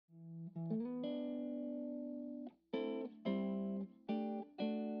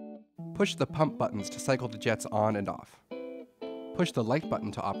Push the pump buttons to cycle the jets on and off. Push the light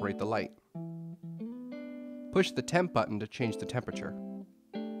button to operate the light. Push the temp button to change the temperature.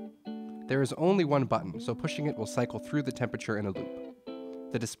 There is only one button, so pushing it will cycle through the temperature in a loop.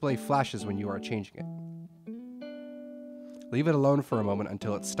 The display flashes when you are changing it. Leave it alone for a moment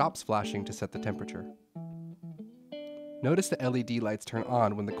until it stops flashing to set the temperature. Notice the LED lights turn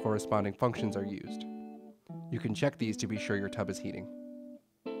on when the corresponding functions are used. You can check these to be sure your tub is heating.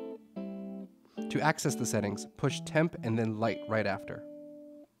 To access the settings, push temp and then light right after.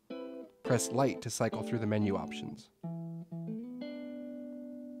 Press light to cycle through the menu options.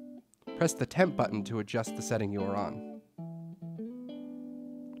 Press the temp button to adjust the setting you are on.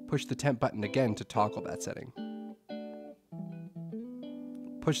 Push the temp button again to toggle that setting.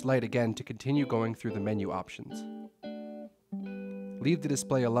 Push light again to continue going through the menu options. Leave the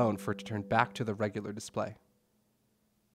display alone for it to turn back to the regular display.